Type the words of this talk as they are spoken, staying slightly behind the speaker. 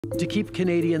To keep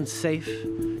Canadians safe,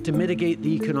 to mitigate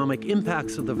the economic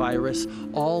impacts of the virus,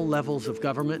 all levels of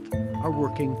government are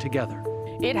working together.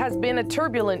 It has been a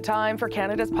turbulent time for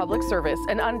Canada's public service,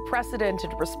 an unprecedented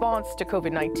response to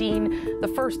COVID-19, the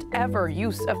first ever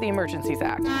use of the Emergencies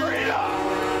Act. The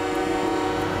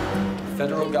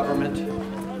federal government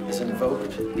has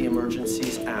invoked the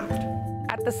Emergencies Act.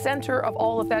 At the centre of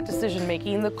all of that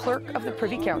decision-making, the clerk of the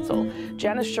Privy Council,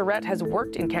 Janice Charette, has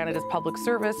worked in Canada's public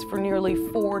service for nearly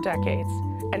 4 decades.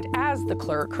 And as the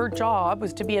clerk, her job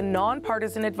was to be a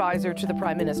non-partisan advisor to the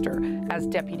Prime Minister, as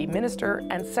Deputy Minister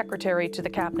and Secretary to the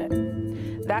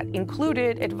Cabinet. That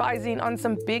included advising on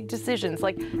some big decisions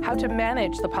like how to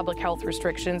manage the public health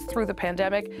restrictions through the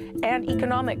pandemic and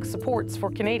economic supports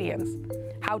for Canadians.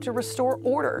 How to restore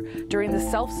order during the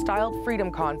self-styled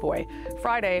Freedom Convoy.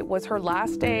 Friday was her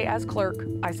last day as clerk.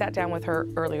 I sat down with her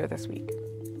earlier this week.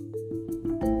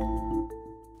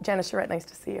 Janice Charette, nice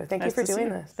to see you. Thank you for doing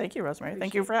this. Thank you, Rosemary.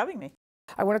 Thank you for having me.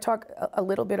 I want to talk a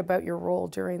little bit about your role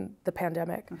during the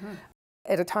pandemic.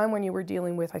 At a time when you were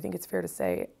dealing with, I think it's fair to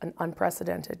say, an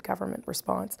unprecedented government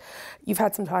response. You've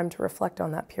had some time to reflect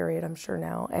on that period, I'm sure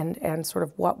now, and sort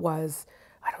of what was,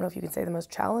 I don't know if you can say the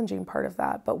most challenging part of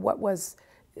that, but what was,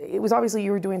 it was obviously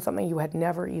you were doing something you had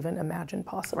never even imagined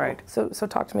possible. Right. So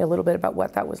talk to me a little bit about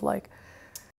what that was like.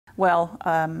 Well,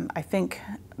 I think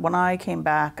when I came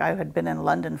back, I had been in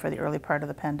London for the early part of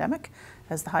the pandemic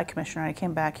as the High Commissioner. I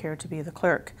came back here to be the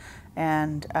clerk.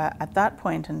 And at that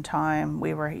point in time,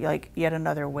 we were like, yet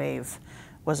another wave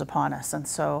was upon us. And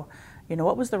so, you know,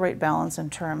 what was the right balance in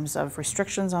terms of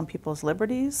restrictions on people's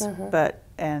liberties, but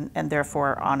and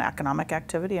therefore on economic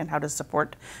activity, and how to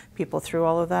support people through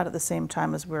all of that at the same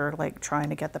time as we're like trying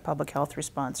to get the public health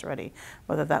response ready,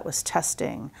 whether that was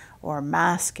testing or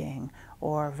masking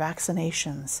or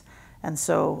vaccinations. And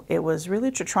so it was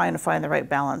really trying to find the right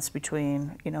balance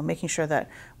between, you know, making sure that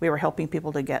we were helping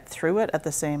people to get through it at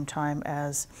the same time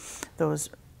as those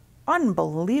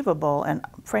unbelievable and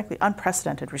frankly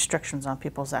unprecedented restrictions on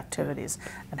people's activities,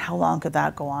 and how long could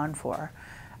that go on for.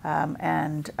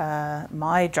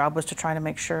 My job was to try to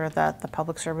make sure that the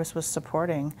public service was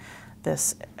supporting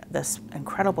this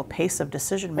incredible pace of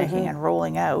decision making and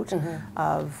rolling out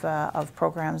of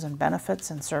programs and benefits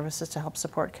and services to help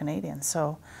support Canadians.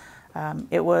 So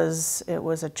it was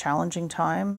a challenging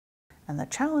time, and the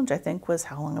challenge, I think, was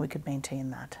how long we could maintain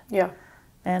that. Yeah.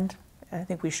 And I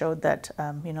think we showed that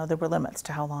you know, there were limits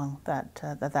to how long that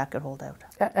could hold out.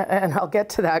 And I'll get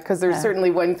to that, because there's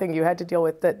certainly one thing you had to deal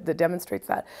with that demonstrates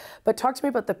that. But talk to me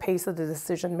about the pace of the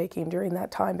decision making during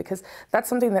that time, because that's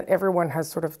something that everyone has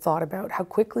sort of thought about, how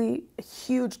quickly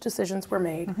huge decisions were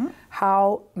made,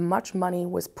 how much money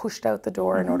was pushed out the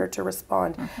door in order to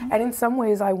respond. And in some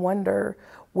ways, I wonder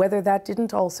whether that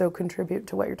didn't also contribute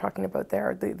to what you're talking about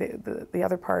there. The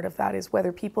other part of that is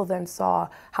whether people then saw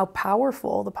how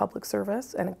powerful the public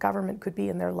service and government could be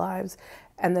in their lives,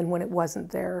 and then when it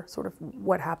wasn't there, sort of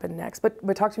what happened next.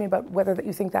 But talk to me about whether that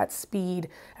you think that speed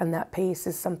and that pace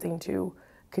is something to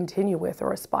continue with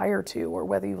or aspire to, or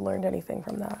whether you learned anything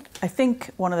from that. I think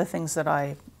one of the things that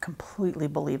I completely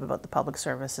believe about the public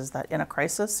service is that in a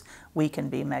crisis, we can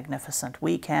be magnificent.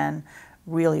 We can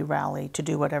really rally to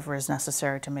do whatever is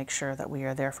necessary to make sure that we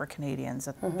are there for Canadians,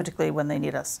 particularly when they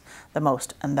need us the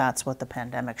most, and that's what the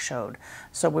pandemic showed.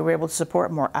 So we were able to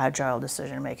support more agile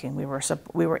decision making. We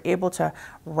were able to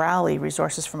rally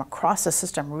resources from across the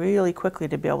system really quickly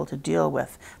to be able to deal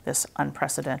with this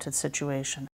unprecedented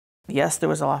situation. Yes, there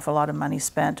was an awful lot of money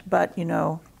spent, but you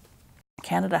know,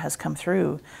 Canada has come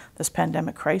through this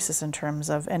pandemic crisis in terms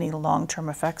of any long-term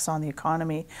effects on the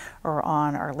economy or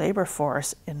on our labor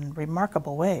force in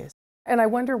remarkable ways. And I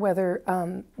wonder whether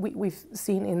we've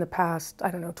seen in the past, I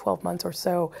don't know, 12 months or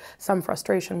so, some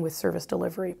frustration with service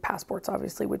delivery. Passports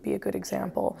obviously would be a good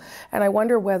example. And I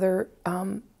wonder whether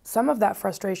some of that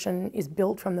frustration is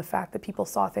built from the fact that people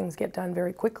saw things get done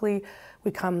very quickly.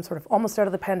 We come sort of almost out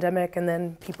of the pandemic, and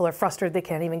then people are frustrated they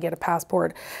can't even get a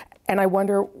passport. And I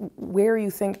wonder where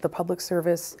you think the public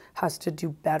service has to do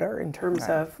better in terms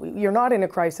of, you're not in a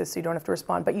crisis, so you don't have to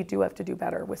respond, but you do have to do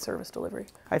better with service delivery.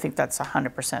 I think that's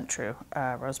 100% true,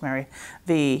 Rosemary.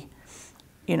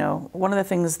 You know, one of the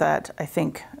things that I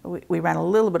think we ran a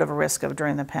little bit of a risk of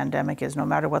during the pandemic is no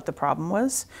matter what the problem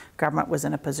was, government was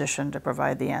in a position to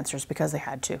provide the answers because they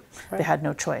had to. Right. They had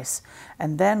no choice.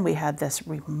 And then we had this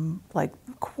like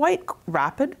quite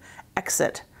rapid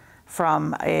exit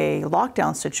from a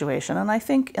lockdown situation. And I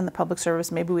think in the public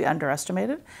service, maybe we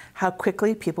underestimated how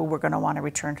quickly people were going to want to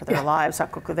return to their lives, how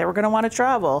quickly they were going to want to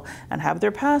travel and have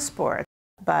their passport.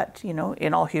 But, you know,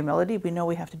 in all humility, we know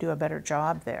we have to do a better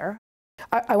job there.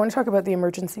 I want to talk about the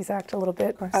Emergencies Act a little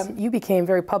bit. You became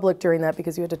very public during that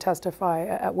because you had to testify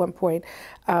at one point.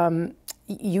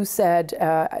 You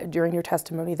said during your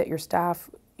testimony that your staff,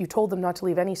 you told them not to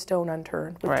leave any stone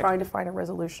unturned with trying to find a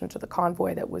resolution to the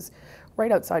convoy that was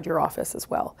right outside your office as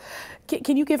well.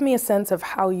 Can you give me a sense of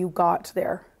how you got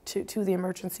there to the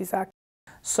Emergencies Act?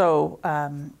 So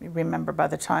remember, by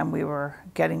the time we were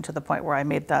getting to the point where I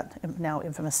made that now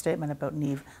infamous statement about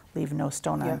leave no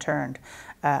stone unturned,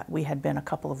 we had been a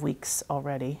couple of weeks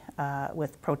already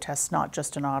with protests not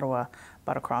just in Ottawa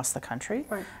but across the country.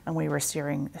 And we were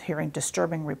hearing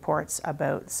disturbing reports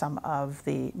about some of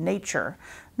the nature,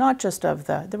 not just of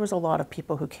there was a lot of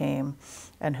people who came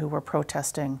and who were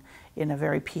protesting in a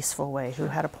very peaceful way, who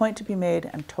had a point to be made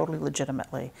and totally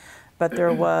legitimately. But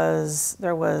there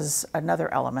was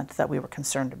another element that we were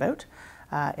concerned about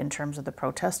in terms of the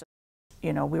protest.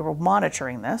 You know, we were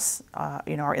monitoring this.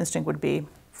 You know, our instinct would be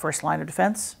first line of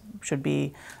defense should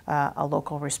be a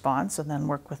local response, and then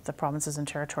work with the provinces and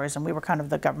territories. And we were kind of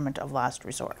the government of last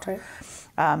resort.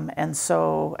 And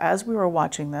so, as we were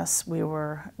watching this, we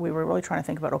were really trying to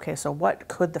think about, okay, so what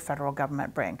could the federal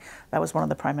government bring? That was one of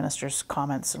the Prime Minister's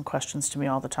comments and questions to me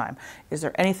all the time. Is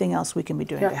there anything else we can be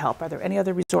doing to help? Are there any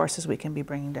other resources we can be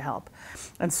bringing to help?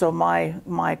 And so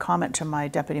my comment to my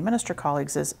deputy minister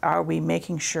colleagues is, are we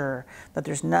making sure that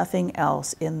there's nothing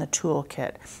else in the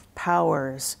toolkit,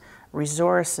 powers,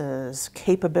 resources,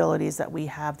 capabilities that we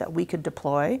have that we could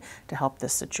deploy to help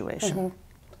this situation?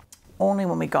 Only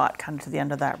when we got kind of to the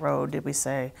end of that road did we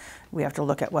say we have to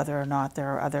look at whether or not there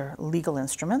are other legal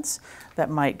instruments that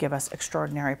might give us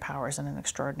extraordinary powers in an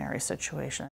extraordinary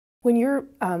situation. When you're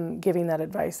giving that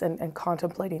advice and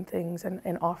contemplating things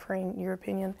and offering your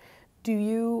opinion, do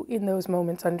you, in those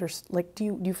moments,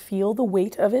 do you feel the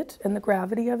weight of it and the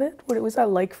gravity of it? What was that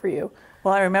like for you?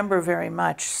 Well, I remember very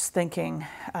much thinking,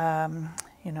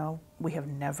 you know, we have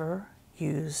never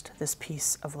used this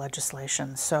piece of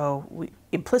legislation. So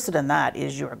implicit in that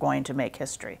is you are going to make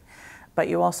history. But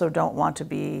you also don't want to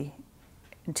be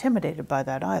intimidated by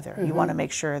that either. You want to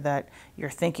make sure that you're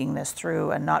thinking this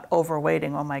through and not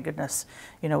overweighting, oh my goodness,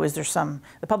 you know, is there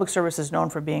the public service is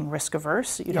known for being risk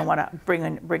averse. You don't want to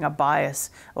bring a bias,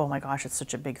 oh my gosh, it's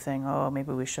such a big thing, oh,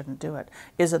 maybe we shouldn't do it.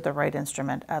 Is it the right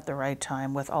instrument at the right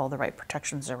time with all the right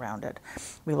protections around it?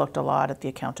 We looked a lot at the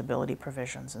accountability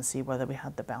provisions and see whether we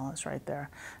had the balance right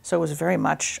there. So it was very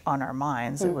much on our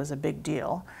minds. It was a big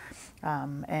deal.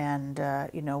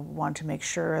 You know, want to make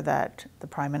sure that the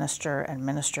Prime Minister and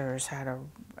ministers had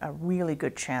a really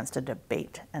good chance to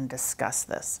debate and discuss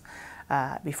this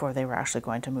before they were actually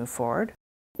going to move forward.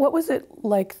 What was it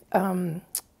like?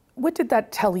 What did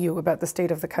that tell you about the state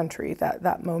of the country,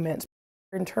 that moment,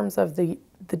 in terms of the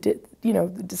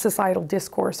societal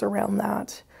discourse around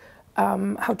that?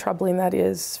 How troubling that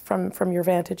is from your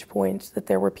vantage point, that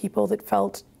there were people that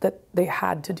felt that they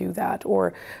had to do that,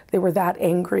 or they were that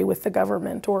angry with the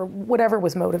government, or whatever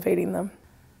was motivating them.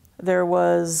 There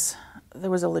was a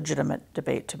legitimate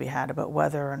debate to be had about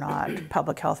whether or not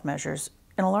public health measures,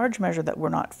 in a large measure, that were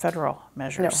not federal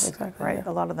measures, right?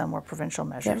 A lot of them were provincial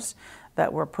measures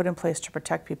that were put in place to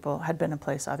protect people, had been in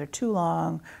place either too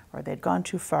long or they'd gone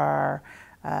too far.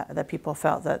 That people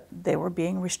felt that they were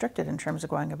being restricted in terms of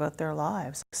going about their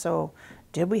lives. So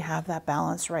did we have that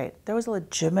balance right? There was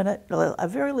a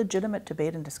very legitimate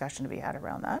debate and discussion to be had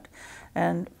around that.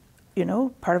 And, you know,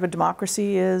 part of a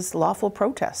democracy is lawful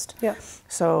protest.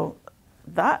 So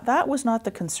that was not the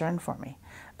concern for me.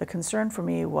 The concern for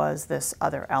me was this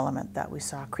other element that we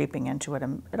saw creeping into it.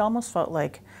 And it almost felt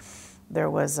like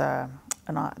there was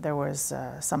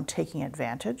some taking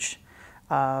advantage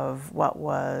of what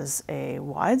was a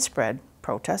widespread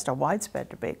protest, a widespread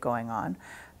debate going on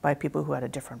by people who had a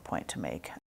different point to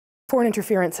make. Foreign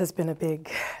interference has been a big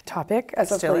topic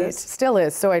as of late. Still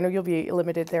is. So I know you'll be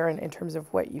limited there in terms of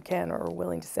what you can or are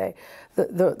willing to say.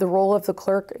 The role of the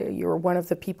clerk, you're one of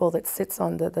the people that sits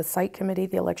on the site committee,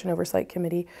 the election oversight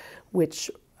committee, which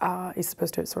is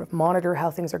supposed to sort of monitor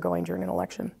how things are going during an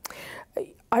election.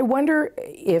 I wonder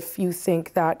if you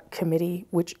think that committee,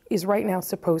 which is right now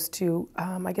supposed to,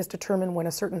 I guess, determine when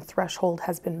a certain threshold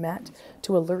has been met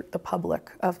to alert the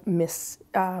public of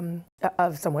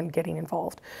someone getting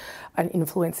involved and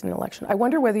influencing an election. I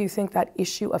wonder whether you think that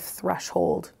issue of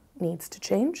threshold needs to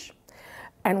change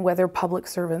and whether public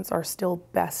servants are still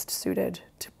best suited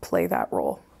to play that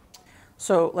role.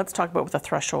 So let's talk about what the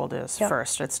threshold is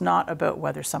first. It's not about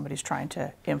whether somebody's trying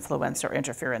to influence or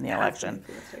interfere in the election.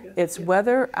 It's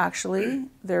whether actually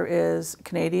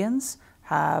Canadians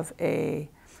have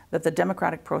that the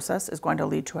democratic process is going to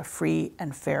lead to a free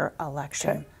and fair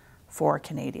election for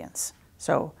Canadians.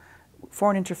 So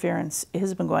foreign interference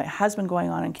has been going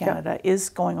on in Canada, is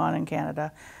going on in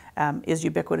Canada, is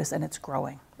ubiquitous, and it's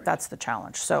growing. That's the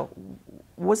challenge. So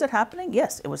was it happening?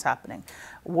 Yes, it was happening.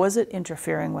 Was it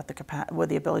interfering with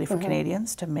the ability for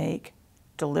Canadians to make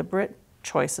deliberate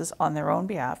choices on their own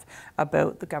behalf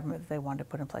about the government that they want to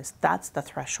put in place? That's the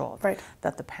threshold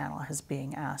that the panel is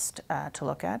being asked to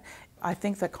look at. I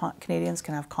think that Canadians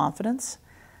can have confidence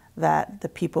that the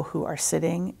people who are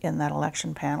sitting in that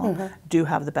election panel do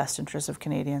have the best interests of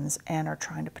Canadians and are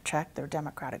trying to protect their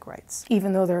democratic rights.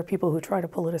 Even though there are people who try to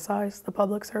politicize the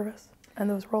public service and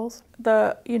those roles?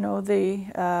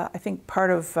 I think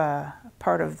part of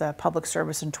the public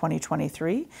service in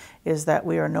 2023 is that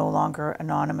we are no longer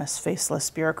anonymous, faceless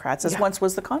bureaucrats, as once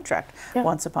was the contract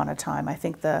once upon a time. I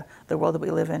think the world that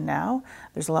we live in now,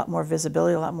 there's a lot more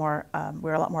visibility, we're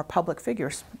a lot more public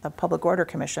figures. The Public Order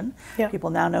Commission, people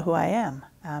now know who I am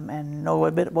and know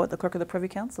a bit about what the clerk of the Privy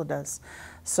Council does.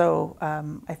 So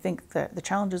I think that the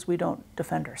challenge is we don't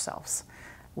defend ourselves.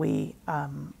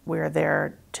 We're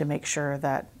there to make sure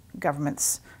that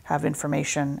governments have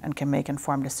information and can make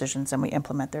informed decisions, and we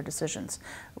implement their decisions.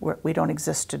 We don't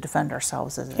exist to defend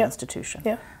ourselves as an institution.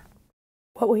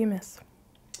 What will you miss?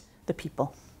 The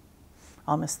people.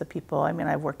 I'll miss the people. I mean,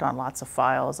 I've worked on lots of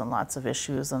files and lots of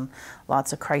issues and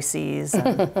lots of crises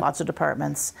and lots of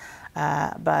departments,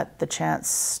 but the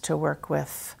chance to work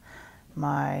with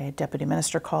my deputy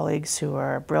minister colleagues who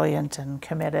are brilliant and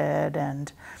committed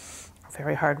and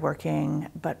very hardworking,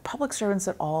 but public servants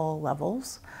at all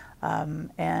levels,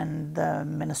 and the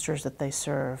ministers that they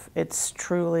serve. It's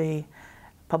truly,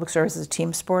 public service is a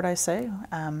team sport, I say,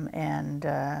 and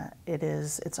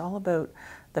it's all about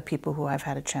the people who I've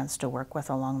had a chance to work with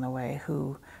along the way,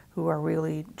 who are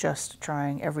really just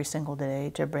trying every single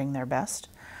day to bring their best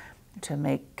to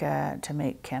make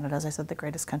Canada, as I said, the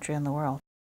greatest country in the world.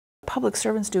 Public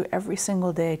servants do every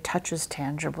single day touches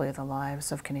tangibly the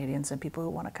lives of Canadians and people who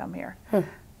want to come here.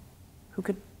 Who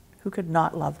could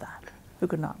not love that? Who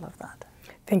could not love that?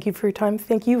 Thank you for your time.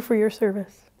 Thank you for your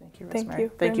service. Thank you, Rosemary.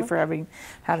 Thank you for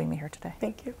having me here today.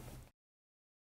 Thank you.